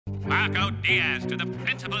Mark out Diaz to the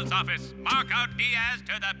principal's office. Mark out Diaz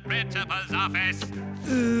to the principal's office.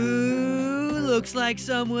 Ooh, looks like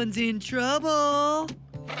someone's in trouble.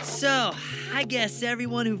 So, I guess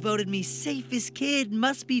everyone who voted me safest kid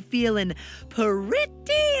must be feeling pretty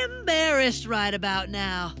embarrassed right about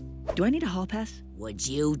now. Do I need a hall pass? Would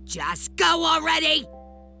you just go already?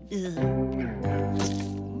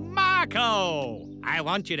 Marco! I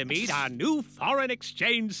want you to meet our new foreign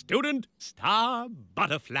exchange student, Star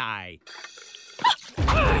Butterfly.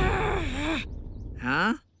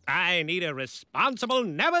 Huh? I need a responsible,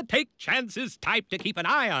 never-take-chances type to keep an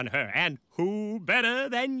eye on her. And who better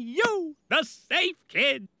than you, the safe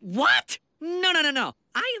kid? What? No.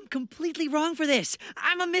 I am completely wrong for this.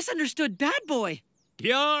 I'm a misunderstood bad boy.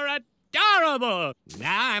 You're adorable.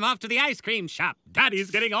 Now I'm off to the ice cream shop.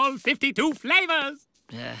 Daddy's getting all 52 flavors.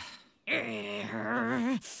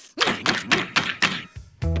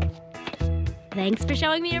 Thanks for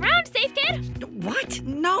showing me around, safe kid. What?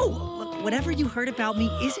 No. Look, whatever you heard about me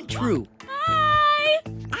isn't true. Hi.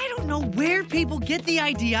 I don't know where people get the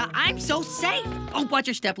idea I'm so safe. Oh, watch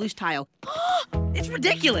your step, loose tile. It's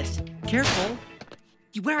ridiculous. Careful.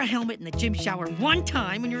 You wear a helmet in the gym shower one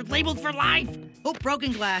time and you're labeled for life. Oh,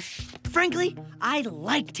 broken glass. Frankly, I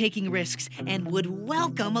like taking risks and would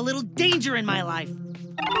welcome a little danger in my life.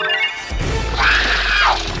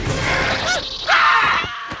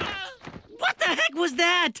 What the heck was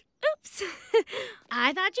that? Oops.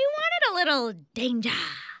 I thought you wanted a little danger.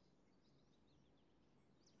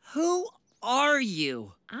 Who are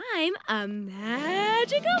you? I'm a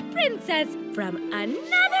magical princess from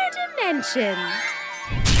another dimension.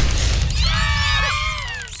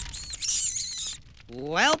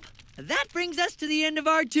 Welp, that brings us to the end of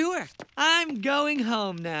our tour. I'm going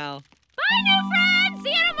home now. Bye, new friend!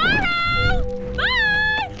 See you tomorrow!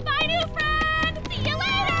 Bye! Bye, new friend! See you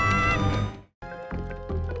later!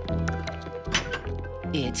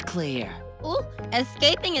 It's clear. Ooh,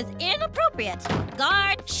 escaping is inappropriate.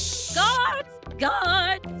 Guards! Guards!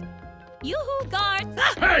 Guards! Yoo-hoo, guards!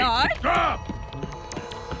 Hey, guards! stop!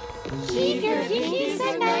 Keep your pinkies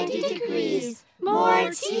at 90 degrees. More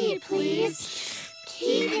tea, please.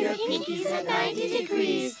 Keep your pinkies at 90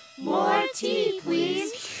 degrees. More tea,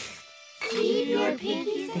 please. Keep your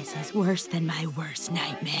pinkies. This is worse than my worst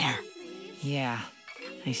nightmare. Yeah,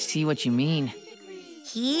 I see what you mean.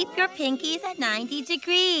 Keep your pinkies at 90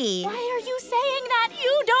 degrees. Why are you saying that?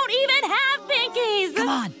 You don't even have pinkies! Come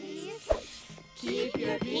on. Keep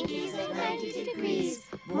your pinkies at 90 degrees.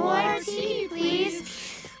 More tea, please.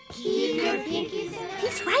 Keep your pinkies at 90 degrees.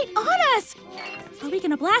 He's right on us! Are we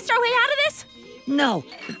gonna blast our way out of this? No,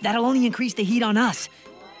 that'll only increase the heat on us.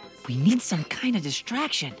 We need some kind of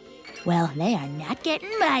distraction. Well, they are not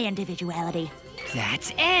getting my individuality.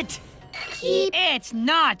 That's it. It's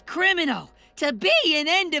not criminal to be an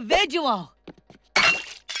individual.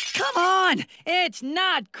 Come on, it's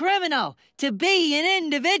not criminal to be an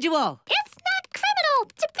individual. It's not criminal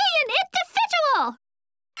to be an individual!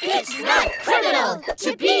 It's not criminal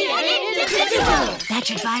to be an individual. That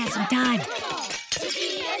should buy us some time. To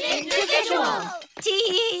be an individual.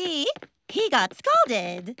 Tee! He got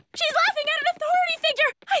scolded. She's laughing at an authority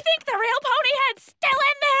figure! I think the real pony head's still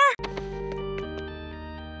in there!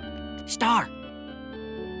 Star.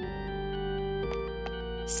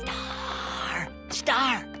 Star.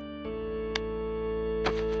 Star.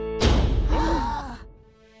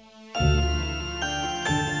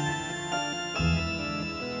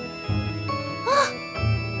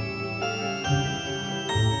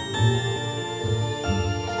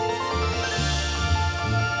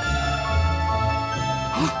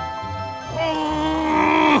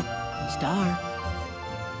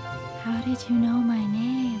 How did you know my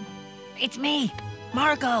name? It's me,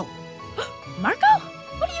 Marco. Marco?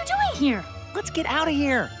 What are you doing here? Let's get out of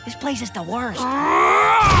here. This place is the worst.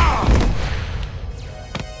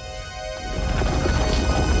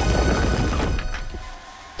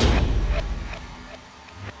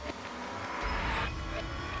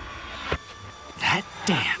 That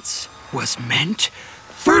dance was meant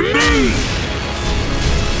for me!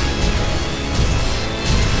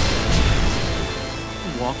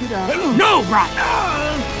 Walk it out. No, Brock!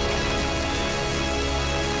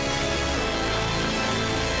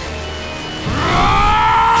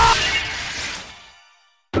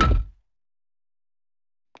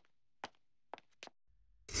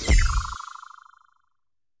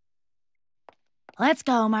 Let's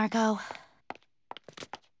go, Marco.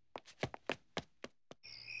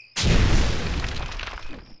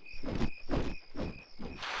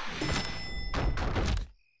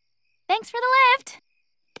 Thanks for the lift.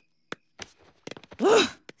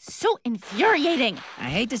 So infuriating. I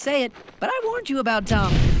hate to say it, but I warned you about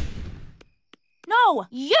Tom. No!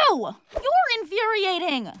 You! You're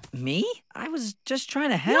infuriating! Me? I was just trying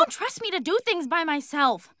to You help. don't trust me to do things by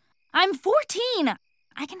myself. I'm 14.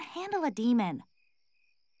 I can handle a demon.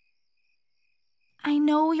 I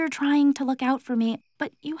know you're trying to look out for me,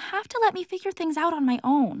 but you have to let me figure things out on my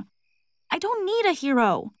own. I don't need a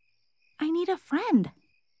hero. I need a friend.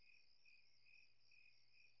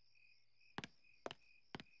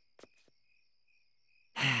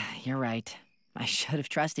 You're right. I should have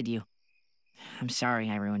trusted you. I'm sorry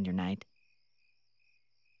I ruined your night.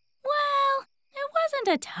 Well, it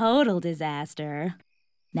wasn't a total disaster.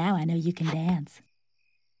 Now I know you can dance.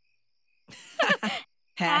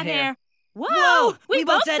 Hat hair. Whoa! We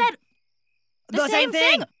both said the same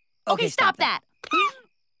thing. Okay, stop that.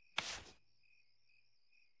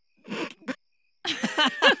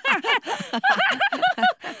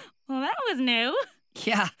 Well, that was new.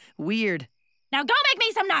 Yeah, weird. Now go make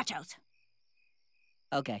me some nachos.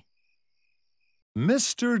 Okay.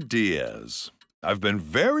 Mr. Diaz, I've been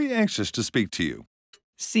very anxious to speak to you.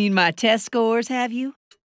 Seen my test scores, have you?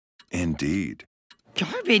 Indeed.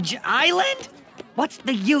 Garbage Island? What's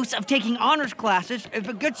the use of taking honors classes if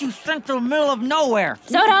it gets you sent to the middle of nowhere?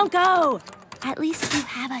 So don't go. At least you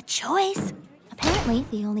have a choice. Apparently,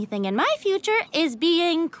 the only thing in my future is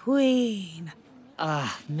being queen.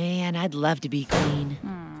 Man, I'd love to be queen.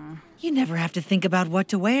 You never have to think about what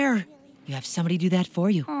to wear. You have somebody do that for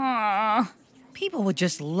you. People would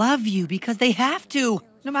just love you because they have to,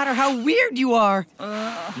 no matter how weird you are.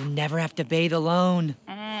 You never have to bathe alone.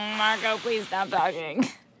 Marco, please stop talking.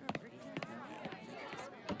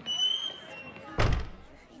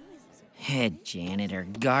 Head janitor,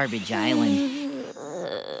 Garbage Island.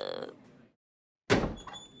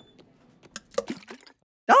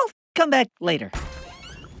 I'll come back later.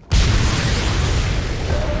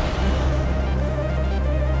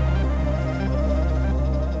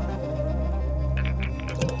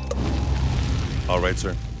 All right,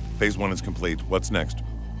 sir. Phase 1 is complete. What's next?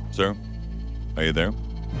 Sir, are you there?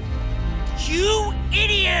 You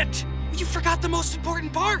idiot! You forgot the most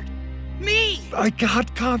important part. Me! I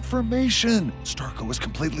got confirmation. Starko was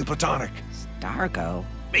completely platonic. Starko?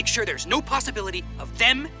 Make sure there's no possibility of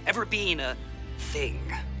them ever being a thing.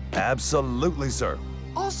 Absolutely, sir.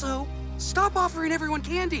 Also, stop offering everyone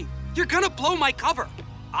candy. You're gonna blow my cover.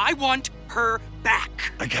 I want her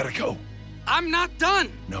back. I gotta go. I'm not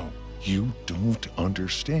done. No, you don't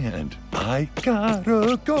understand. I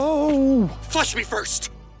gotta go. Flush me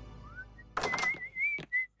first.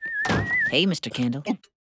 Hey, Mr. Candle.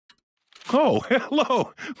 Oh,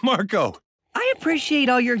 hello, Marco. I appreciate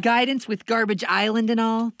all your guidance with Garbage Island and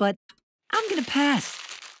all, but I'm gonna pass.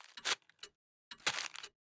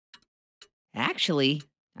 Actually,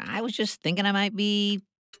 I was just thinking I might be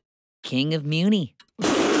King of Mewni.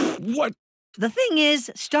 What? The thing is,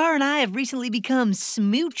 Star and I have recently become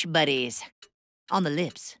smooch buddies. On the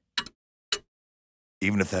lips.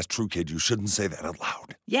 Even if that's true, kid, you shouldn't say that out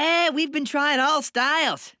loud. Yeah, we've been trying all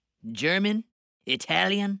styles. German,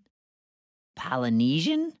 Italian,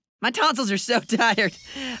 Polynesian. My tonsils are so tired.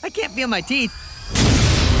 I can't feel my teeth.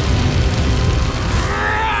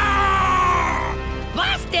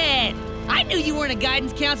 Busted! I knew you weren't a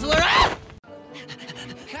guidance counselor. Ah!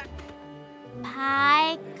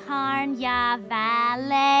 Pi Carnya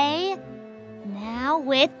Valet. Now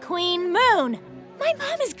with Queen Moon. My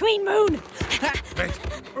mom is Queen Moon.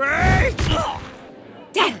 Wait!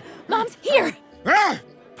 Dad, Mom's here.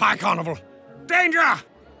 Pie Carnival! Danger!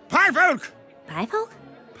 Pie Folk! Pie folk?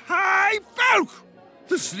 Pie Folk!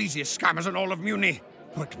 The sleaziest scammers in all of Mewni.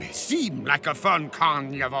 What may seem like a fun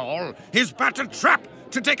carnival is but a trap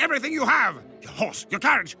to take everything you have. Your horse, your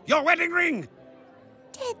carriage, your wedding ring.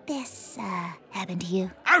 Did this, happen to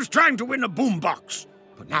you? I was trying to win a boombox,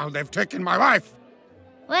 but now they've taken my wife.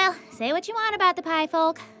 Well, say what you want about the pie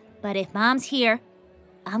folk, but if Mom's here,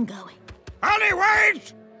 I'm going. Honey,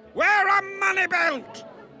 wait! Wear a money belt!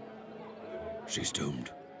 She's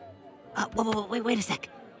doomed. Wait a sec.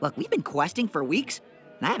 Look, we've been questing for weeks,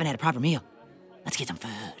 and I haven't had a proper meal. Let's get some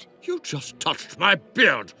food. You just touched my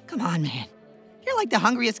beard. Come on, man. You're like the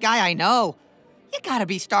hungriest guy I know. You gotta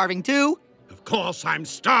be starving, too. Of course I'm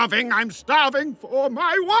starving. I'm starving for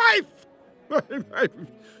my wife.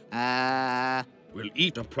 We'll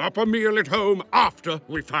eat a proper meal at home after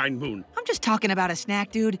we find Moon. I'm just talking about a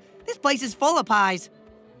snack, dude. This place is full of pies.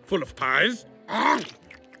 Full of pies?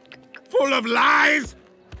 Full of lies?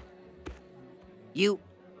 You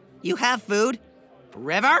have food?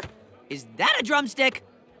 River? Is that a drumstick?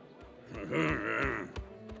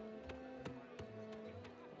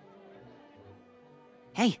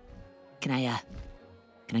 Hey, can I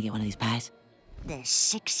get one of these pies? They're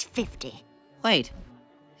 $6.50. Wait,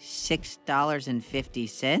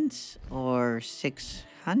 $6.50 or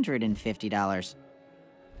 $650?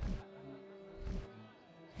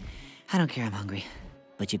 I don't care I'm hungry,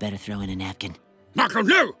 but you better throw in a napkin. Marco,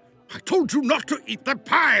 no! I told you not to eat the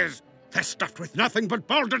pies! They're stuffed with nothing but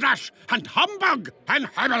balderdash and humbug and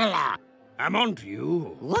habala. I'm on to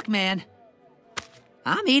you. Look, man.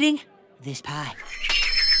 I'm eating this pie.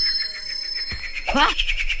 Ah!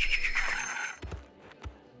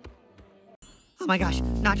 Oh my gosh,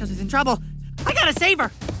 Nachos is in trouble. I gotta save her.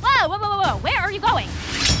 Whoa, whoa, whoa, whoa. Where are you going?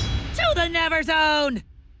 To the Never Zone!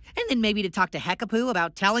 And then maybe to talk to Hekapoo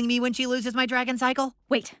about telling me when she loses my dragon cycle.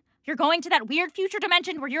 Wait, you're going to that weird future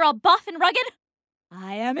dimension where you're all buff and rugged?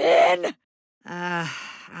 I am in!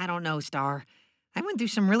 I don't know, Star. I went through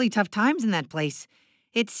some really tough times in that place.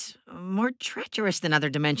 It's more treacherous than other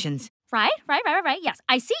dimensions. Right. Yes,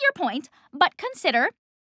 I see your point, but consider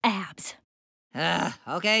abs.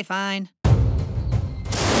 Okay, fine.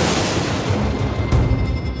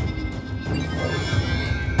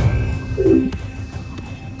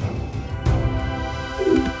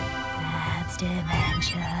 Abs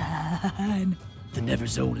dimension. The Never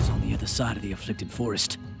Zone is on the other side of the afflicted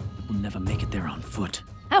forest. We'll never make it there on foot.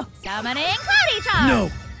 Oh, summoning Cloudy Charm! No!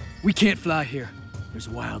 We can't fly here. There's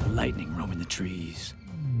wild lightning roaming the trees.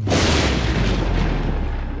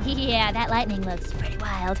 Yeah, that lightning looks pretty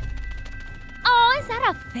wild. Oh, is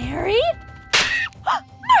that a fairy?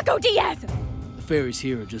 Marco Diaz! The fairies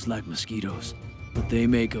here are just like mosquitoes, but they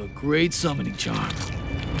make a great summoning charm.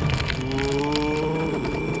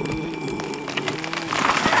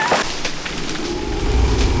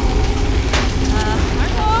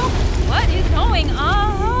 Marco, what is going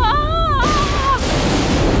on?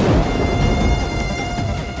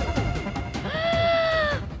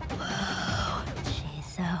 She's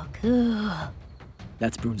so cool.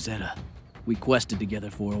 That's Brunzetta. We quested together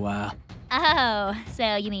for a while. Oh,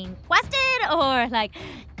 so you mean quested or like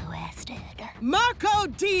quested? Marco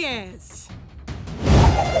Diaz!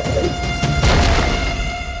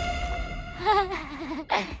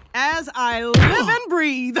 As I live and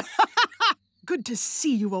breathe. Good to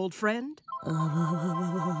see you, old friend.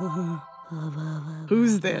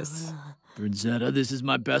 Who's this? Brunzetta, this is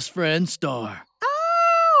my best friend, Star.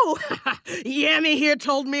 Oh! Yammy here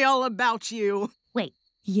told me all about you. Wait,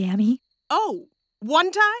 Yammy? Oh,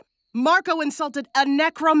 one time, Marco insulted a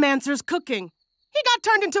necromancer's cooking. He got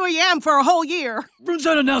turned into a yam for a whole year.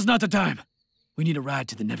 Brunzetta, now's not the time. We need a ride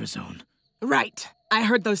to the Never Zone. Right. I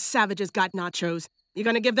heard those savages got nachos. You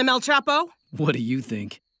gonna give them El Chapo? What do you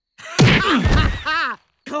think?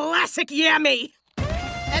 Classic Yammy!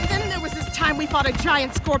 And then there was this time we fought a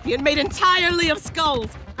giant scorpion made entirely of skulls.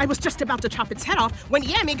 I was just about to chop its head off when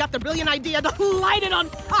Yammy got the brilliant idea to light it on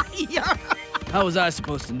fire. How was I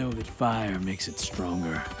supposed to know that fire makes it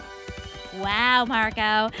stronger? Wow,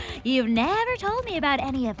 Marco. You've never told me about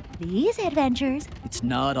any of these adventures. It's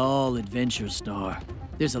not all adventure, Star.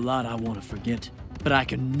 There's a lot I want to forget, but I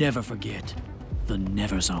can never forget the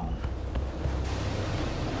Never Zone.